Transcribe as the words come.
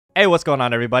Hey, what's going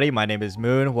on, everybody? My name is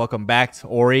Moon. Welcome back to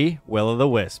Ori, Will of the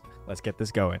Wisp. Let's get this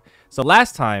going. So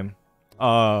last time,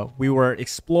 we were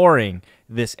exploring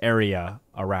this area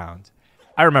around.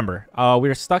 I remember, we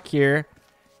were stuck here,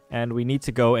 and we need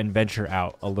to go and venture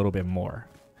out a little bit more.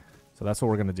 So that's what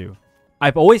we're gonna do.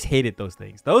 I've always hated those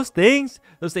things. Those things,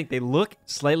 they look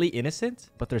slightly innocent,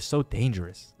 but they're so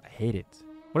dangerous. I hate it.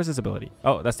 What is this ability?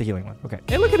 Oh, that's the healing one. Okay.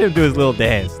 Hey, look at him do his little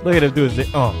dance. Look at him do his...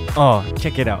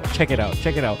 check it out. Check it out.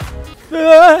 Check it out.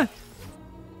 Ah!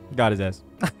 Got his ass.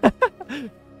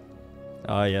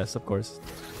 Yes, of course.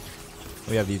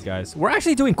 We have these guys. We're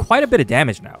actually doing quite a bit of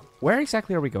damage now. Where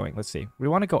exactly are we going? Let's see. We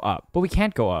want to go up, but we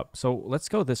can't go up. So let's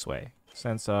go this way.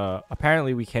 Since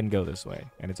apparently we can go this way.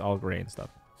 And it's all gray and stuff.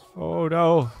 Oh,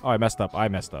 no. Oh, I messed up.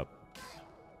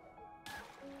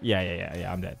 Yeah.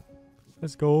 I'm dead.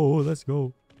 Let's go. Let's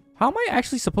go. How am I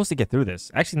actually supposed to get through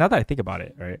this? Actually, now that I think about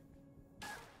it, right?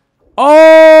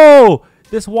 Oh!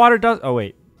 This water does... Oh,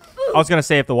 wait. I was going to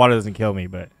say if the water doesn't kill me,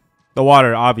 but the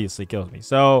water obviously kills me.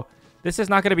 So this is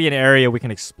not going to be an area we can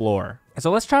explore.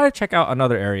 So let's try to check out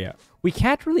another area. We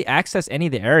can't really access any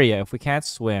of the area if we can't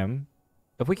swim.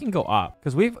 If we can go up,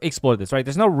 because we've explored this, right?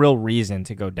 There's no real reason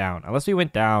to go down unless we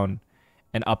went down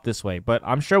and up this way. But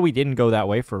I'm sure we didn't go that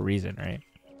way for a reason, right?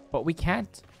 But we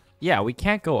can't... Yeah, we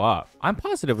can't go up. I'm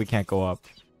positive we can't go up.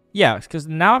 Yeah, because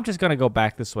now I'm just going to go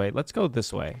back this way. Let's go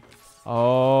this way.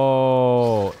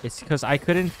 Oh, it's because I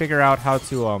couldn't figure out how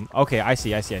to... Okay, I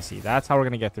see. That's how we're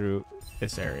going to get through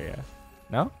this area.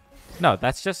 No? No,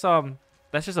 that's just a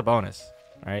bonus,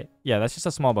 right? Yeah, that's just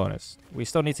a small bonus. We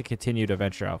still need to continue to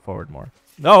venture out forward more.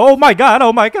 No, oh my god,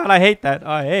 I hate that.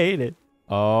 I hate it.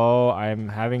 Oh, I'm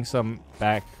having some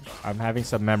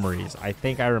memories. I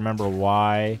think I remember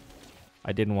why...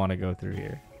 I didn't want to go through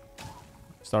here.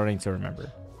 Starting to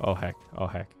remember. Oh, heck.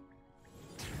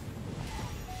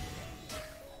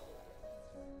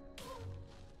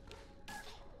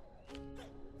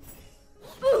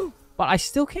 But I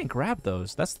still can't grab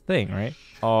those. That's the thing, right?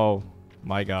 Oh,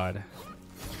 my God.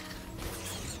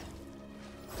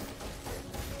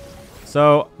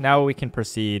 So now we can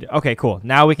proceed. Okay, cool.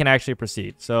 Now we can actually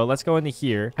proceed. So let's go into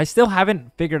here. I still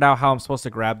haven't figured out how I'm supposed to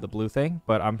grab the blue thing,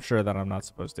 but I'm sure that I'm not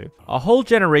supposed to. A whole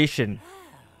generation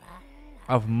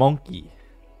of monkey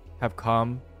have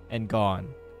come and gone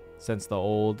since the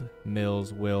old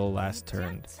mill's will last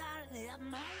turned.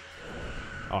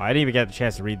 Oh, I didn't even get the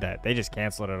chance to read that. They just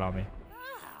canceled it on me.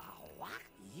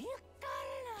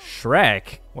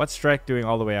 Shrek? What's Shrek doing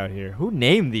all the way out here? Who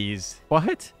named these?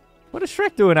 What? What is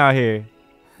Shrek doing out here?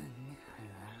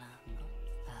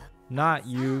 Not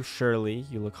you, Shirley.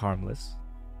 You look harmless.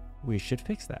 We should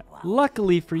fix that.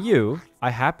 Luckily for you,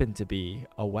 I happen to be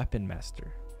a weapon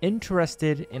master.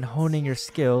 Interested in honing your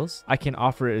skills? I can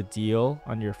offer a deal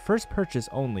on your first purchase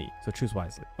only, so choose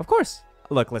wisely. Of course.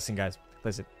 Look, listen, guys.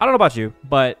 Listen, I don't know about you,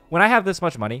 but when I have this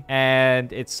much money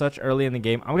and it's such early in the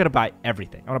game, I'm going to buy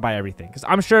everything. I'm going to buy everything because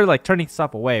I'm sure like turning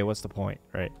stuff away, what's the point,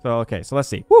 right? So, okay, so let's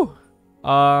see. Woo!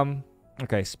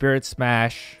 Okay, Spirit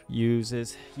Smash use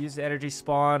energy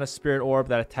spawn a spirit orb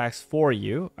that attacks for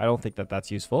you. I don't think that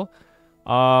that's useful.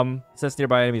 Sets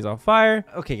nearby enemies on fire.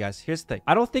 Okay, guys, here's the thing.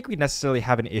 I don't think we necessarily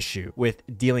have an issue with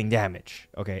dealing damage.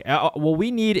 Okay, what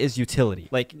we need is utility.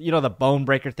 Like, you know, the bone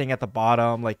breaker thing at the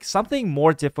bottom, like something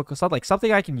more difficult,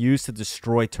 something I can use to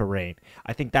destroy terrain.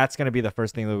 I think that's going to be the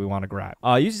first thing that we want to grab.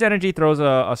 Uses energy, throws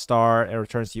a star, and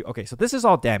returns to you. Okay, so this is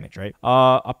all damage, right?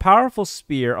 A powerful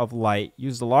spear of light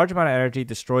uses a large amount of energy,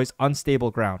 destroys unstable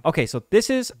ground. Okay, so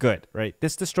this is good, right?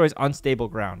 This destroys unstable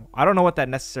ground. I don't know what that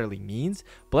necessarily means,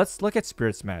 but let's look at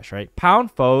Spirit Smash, right?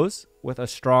 Pound foes with a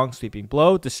strong sweeping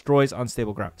blow, destroys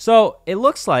unstable ground. So it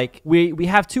looks like we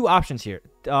have two options here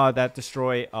that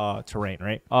destroy terrain,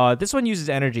 right? This one uses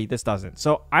energy, this doesn't.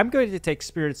 So I'm going to take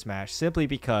Spirit Smash simply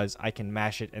because I can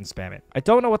mash it and spam it. I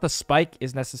don't know what the spike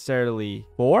is necessarily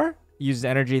for. Uses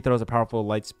energy, throws a powerful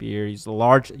light spear, uses a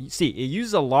large... See, it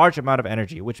uses a large amount of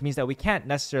energy, which means that we can't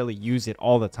necessarily use it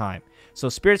all the time. So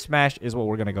Spirit Smash is what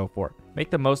we're going to go for. Make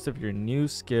the most of your new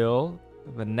skill.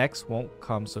 The next won't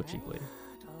come so cheaply.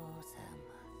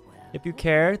 If you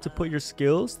care to put your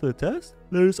skills to the test,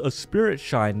 there's a spirit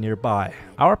shrine nearby.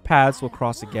 Our paths will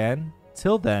cross again.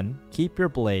 Till then, keep your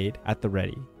blade at the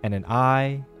ready and an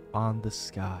eye on the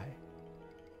sky.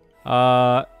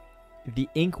 The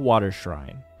Inkwater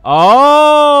Shrine.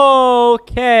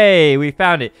 Okay, we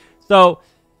found it. So,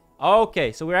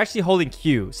 okay, so we're actually holding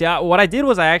Q. See, what I did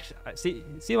was I actually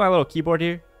see my little keyboard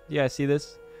here. You guys see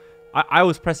this? I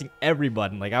was pressing every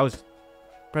button. Like, I was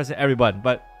pressing every button,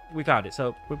 but we found it.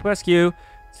 So we press Q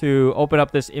to open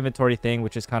up this inventory thing,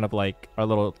 which is kind of like our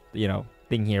little, you know,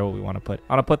 thing here. What we want to put.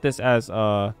 I want to put this as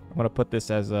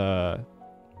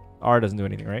R doesn't do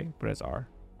anything, right? But it's R.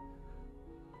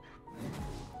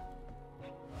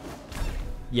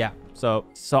 Yeah. So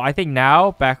I think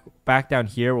now back down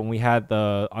here when we had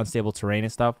the unstable terrain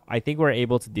and stuff, I think we're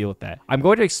able to deal with that. I'm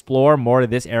going to explore more of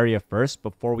this area first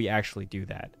before we actually do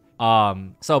that.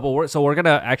 So we're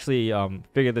gonna actually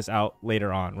figure this out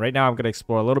later on. Right now I'm gonna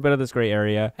explore a little bit of this gray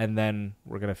area and then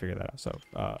we're gonna figure that out. So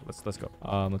let's go.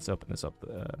 Let's open this up.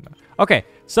 No. Okay,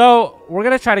 so we're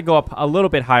gonna try to go up a little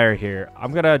bit higher here.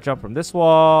 I'm gonna jump from this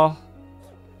wall,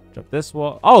 jump this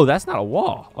wall. Oh, that's not a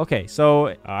wall. Okay,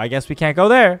 so I guess we can't go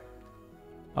there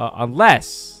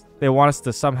unless they want us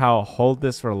to somehow hold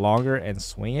this for longer and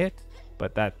swing it.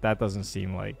 But that doesn't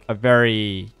seem like a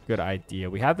very good idea.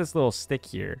 We have this little stick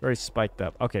here, very spiked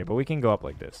up. Okay, but we can go up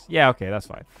like this. Yeah, okay, that's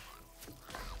fine.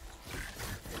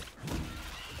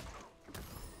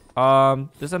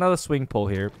 There's another swing pole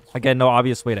here. Again, no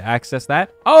obvious way to access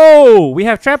that. Oh, we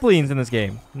have trampolines in this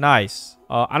game. Nice.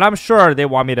 And I'm sure they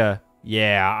want me to...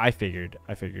 Yeah, I figured.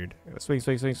 Swing,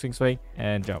 swing, swing, swing, swing,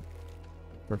 and jump.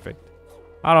 Perfect.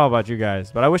 I don't know about you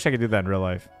guys, but I wish I could do that in real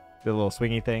life. The little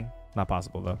swingy thing. Not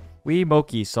possible, though. We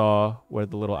Moki saw where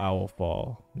the little owl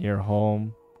fall. Near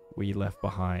home, we left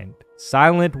behind.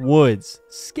 Silent woods.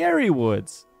 Scary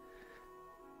woods.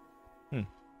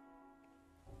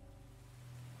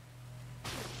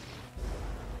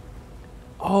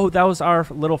 Oh, that was our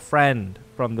little friend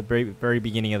from the very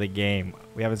beginning of the game.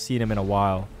 We haven't seen him in a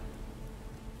while.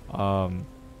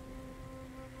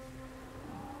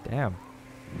 Damn.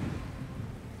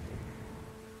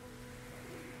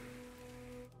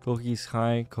 Koki's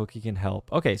high. Koki can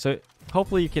help. Okay, so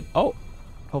hopefully you can... Oh!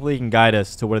 Hopefully you can guide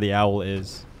us to where the owl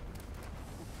is.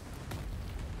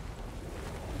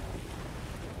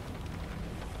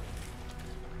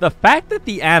 The fact that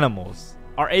the animals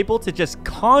are able to just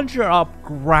conjure up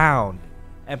ground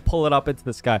and pull it up into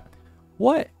the sky.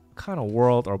 What kind of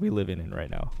world are we living in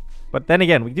right now? But then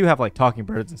again, we do have like talking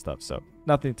birds and stuff, so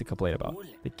nothing to complain about.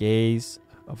 The gaze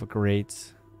of a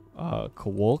great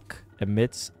Kowalk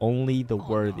emits only the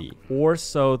worthy, or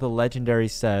so the legendary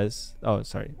says. Oh,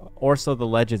 sorry. Or so the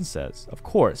legend says. Of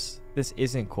course, this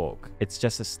isn't Kowalk. It's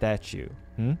just a statue.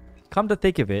 Come to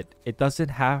think of it, it doesn't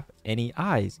have any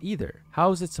eyes either.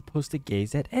 How is it supposed to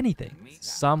gaze at anything?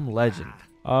 Some legend.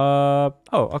 Oh,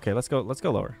 okay. Let's go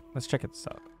lower. Let's check this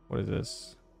out. What is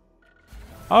this?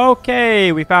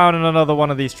 Okay, we found another one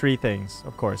of these tree things.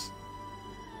 Of course.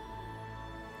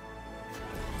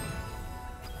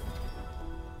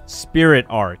 Spirit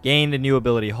Art. Gained a new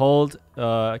ability. Hold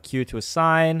Q to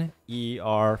assign.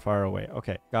 ER far away.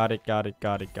 Okay, got it.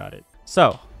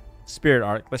 So, Spirit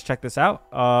Art. Let's check this out.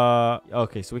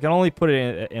 Okay, so we can only put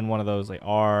it in one of those, like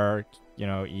R, you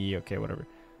know, E. Okay, whatever.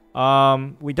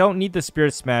 We don't need the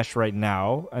Spirit Smash right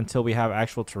now until we have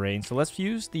actual terrain. So let's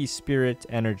use the Spirit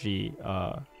Energy.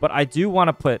 But I do want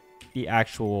to put the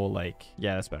actual, like,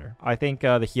 yeah, that's better. I think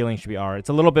the healing should be R. It's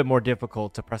a little bit more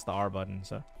difficult to press the R button.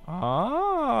 So,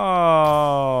 oh,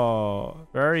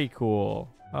 very cool.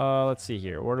 Let's see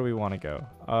here. Where do we want to go?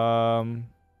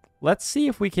 Let's see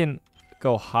if we can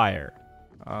go higher.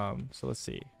 So let's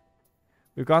see.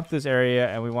 We've gone through this area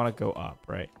and we want to go up,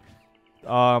 right?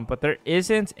 But there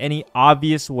isn't any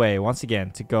obvious way, once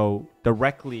again, to go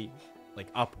directly like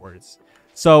upwards.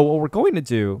 So what we're going to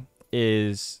do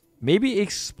is maybe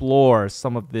explore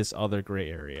some of this other gray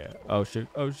area. Oh shoot,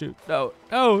 no,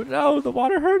 the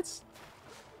water hurts.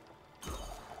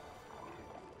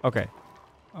 Okay.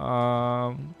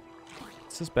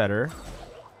 This is better.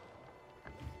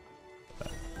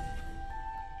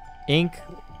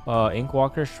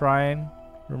 Inkwalker Shrine.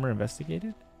 Rumor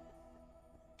investigated.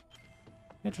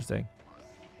 Interesting.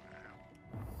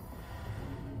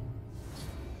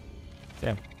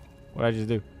 Damn. What did I just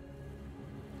do?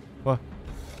 What?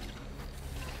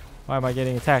 Why am I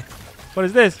getting attacked? What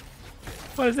is this?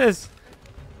 What is this?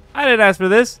 I didn't ask for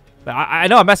this. I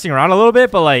know I'm messing around a little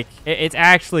bit, but like it's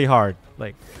actually hard.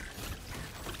 Like,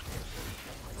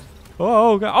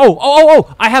 oh god.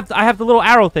 Oh! I have the little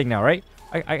arrow thing now, right?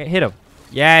 I hit him.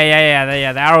 Yeah.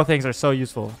 The arrow things are so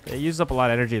useful. It uses up a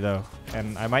lot of energy though,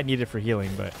 and I might need it for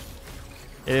healing, but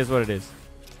it is what it is.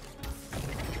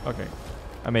 Okay,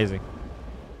 amazing.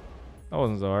 That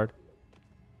wasn't so hard.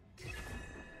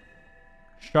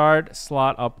 Shard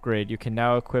slot upgrade. You can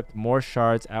now equip more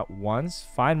shards at once.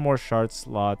 Find more shard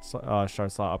slot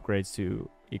upgrades to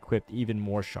equip even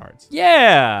more shards.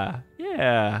 Yeah.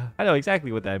 I know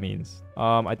exactly what that means.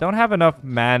 I don't have enough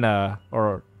mana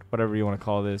or whatever you want to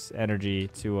call this energy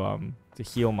to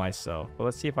heal myself. But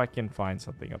let's see if I can find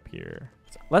something up here.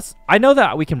 I know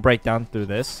that we can break down through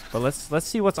this, but let's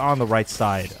see what's on the right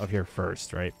side of here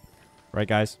first, right? Right,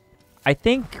 guys? I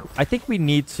think we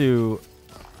need to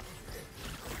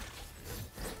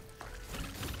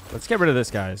Let's get rid of this,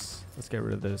 guys. Let's get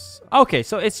rid of this. Okay,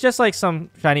 so it's just like some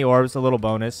shiny orbs, a little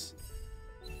bonus.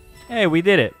 Hey, we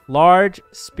did it. Large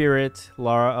spirit,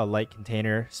 a light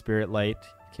container, spirit light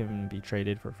can be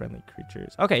traded for friendly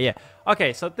creatures. Okay, yeah.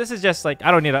 Okay, so this is just like,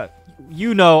 I don't need a,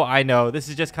 you know, I know. This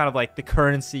is just kind of like the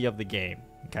currency of the game.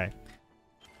 Okay.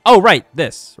 Oh, right.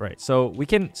 This, right. So we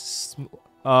can,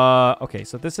 okay,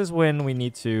 so this is when we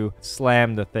need to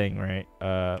slam the thing, right?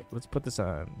 Let's put this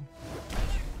on.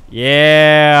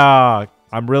 Yeah.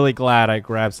 I'm really glad I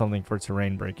grabbed something for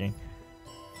terrain breaking.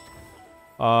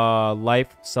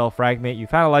 Life cell fragment. You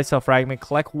found a life cell fragment.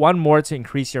 Collect one more to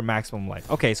increase your maximum life.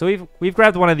 Okay, so we've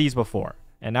grabbed one of these before,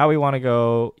 and now we want to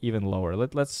go even lower.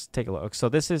 Let's take a look. So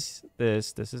this is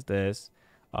this. This is this.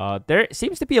 There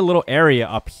seems to be a little area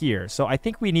up here, so I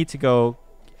think we need to go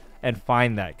and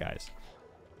find that, guys.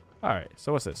 All right.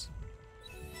 So what's this?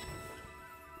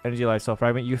 Energy life cell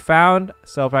fragment. You found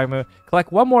cell fragment.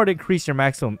 Collect one more to increase your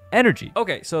maximum energy.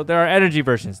 Okay, so there are energy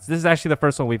versions. This is actually the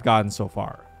first one we've gotten so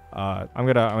far. I'm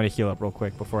gonna heal up real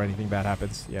quick before anything bad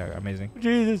happens. Yeah, amazing.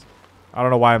 Jesus. I don't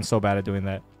know why I'm so bad at doing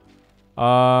that.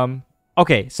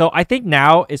 Okay, so I think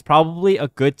now is probably a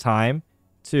good time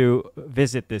to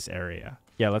visit this area.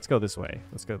 Yeah, let's go this way.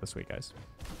 Let's go this way, guys.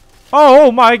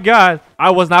 Oh my god.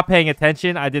 I was not paying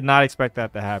attention. I did not expect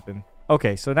that to happen.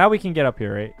 Okay, so now we can get up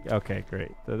here, right? Okay,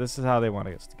 great. So this is how they want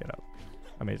us to get up.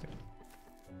 Amazing.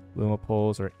 Luma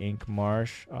pools or ink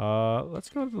marsh. Let's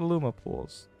go to the Luma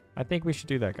pools. I think we should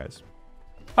do that, guys.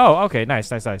 Oh, okay. Nice,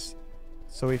 nice, nice.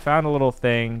 So we found a little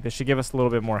thing. This should give us a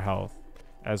little bit more health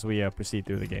as we proceed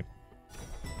through the game.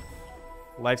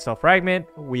 Life cell fragment.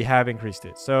 We have increased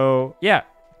it. So, yeah,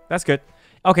 that's good.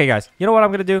 Okay, guys. You know what I'm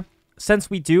going to do? Since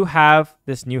we do have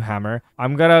this new hammer,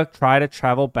 I'm going to try to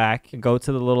travel back and go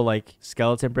to the little, like,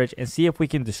 skeleton bridge and see if we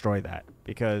can destroy that.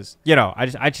 Because, you know,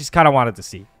 I just kind of wanted to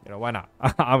see. You know, why not?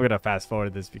 I'm going to fast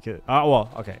forward this because...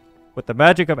 well, okay. With the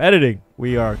magic of editing,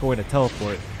 we are going to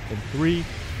teleport in 3,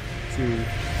 2, 1.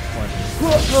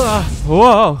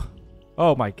 Whoa!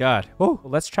 Oh my god. Whoa.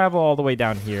 Let's travel all the way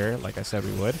down here, like I said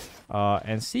we would,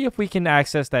 and see if we can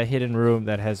access that hidden room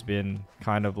that has been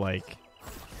kind of like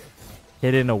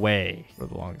hidden away for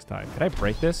the longest time. Can I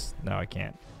break this? No, I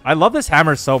can't. I love this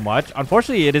hammer so much.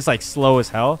 Unfortunately, it is like slow as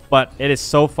hell, but it is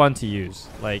so fun to use.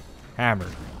 Like hammer,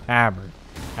 hammer,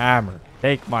 hammer.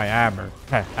 Take my hammer.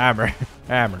 Hammer.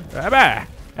 Hammer.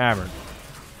 Hammer.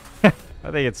 I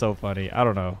think it's so funny. I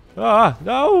don't know. Ah,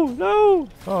 no, no.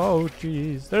 Oh,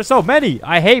 jeez. There's so many.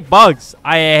 I hate bugs.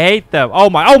 I hate them. Oh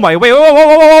my. Wait, whoa, whoa,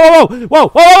 whoa, whoa, whoa, whoa,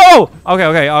 whoa, whoa.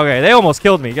 Okay. They almost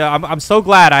killed me. I'm so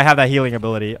glad I have that healing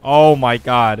ability. Oh my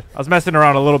god. I was messing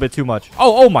around a little bit too much.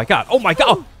 Oh my god. Oh my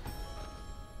god.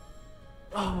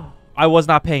 I was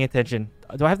not paying attention.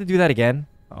 Do I have to do that again?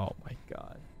 Oh my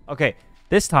god. Okay.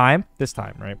 This time,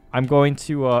 right, I'm going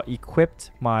to equip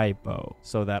my bow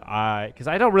so that because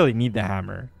I don't really need the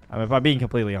hammer, if I'm being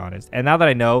completely honest. And now that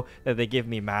I know that they give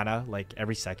me mana like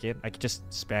every second, I can just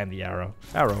spam the arrow.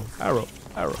 Arrow.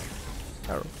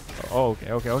 Oh,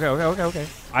 okay.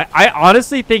 I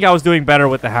honestly think I was doing better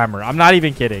with the hammer. I'm not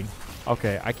even kidding.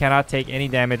 Okay, I cannot take any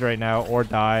damage right now or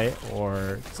die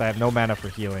because I have no mana for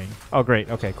healing. Oh, great.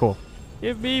 Okay, cool.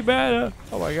 Give me mana.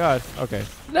 Oh my god. Okay.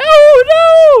 No.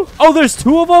 Oh, there's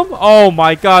 2 of them? Oh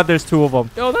my god, there's 2 of them.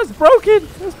 Yo, that's broken.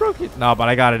 No, but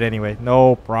I got it anyway.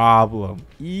 No problem.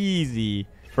 Easy.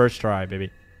 First try,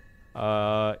 baby.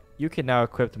 You can now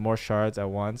equip more shards at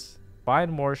once.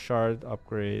 Find more shard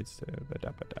upgrades.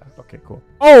 Okay, cool.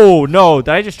 Oh, no.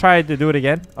 Did I just try to do it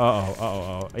again?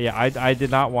 Uh-oh. Yeah, I did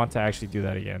not want to actually do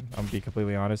that again. I'm going to be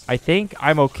completely honest. I think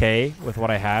I'm okay with what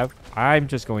I have. I'm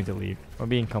just going to leave. I'm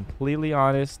being completely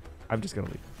honest. I'm just going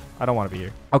to leave. I don't want to be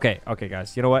here. Okay,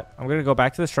 guys. You know what? I'm going to go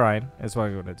back to the shrine. That's what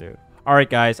I'm going to do. All right,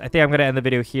 guys. I think I'm going to end the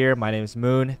video here. My name is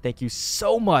Moon. Thank you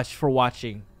so much for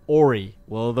watching Ori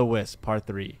Will-O-the-Wisp Part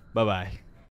 3. Bye-bye.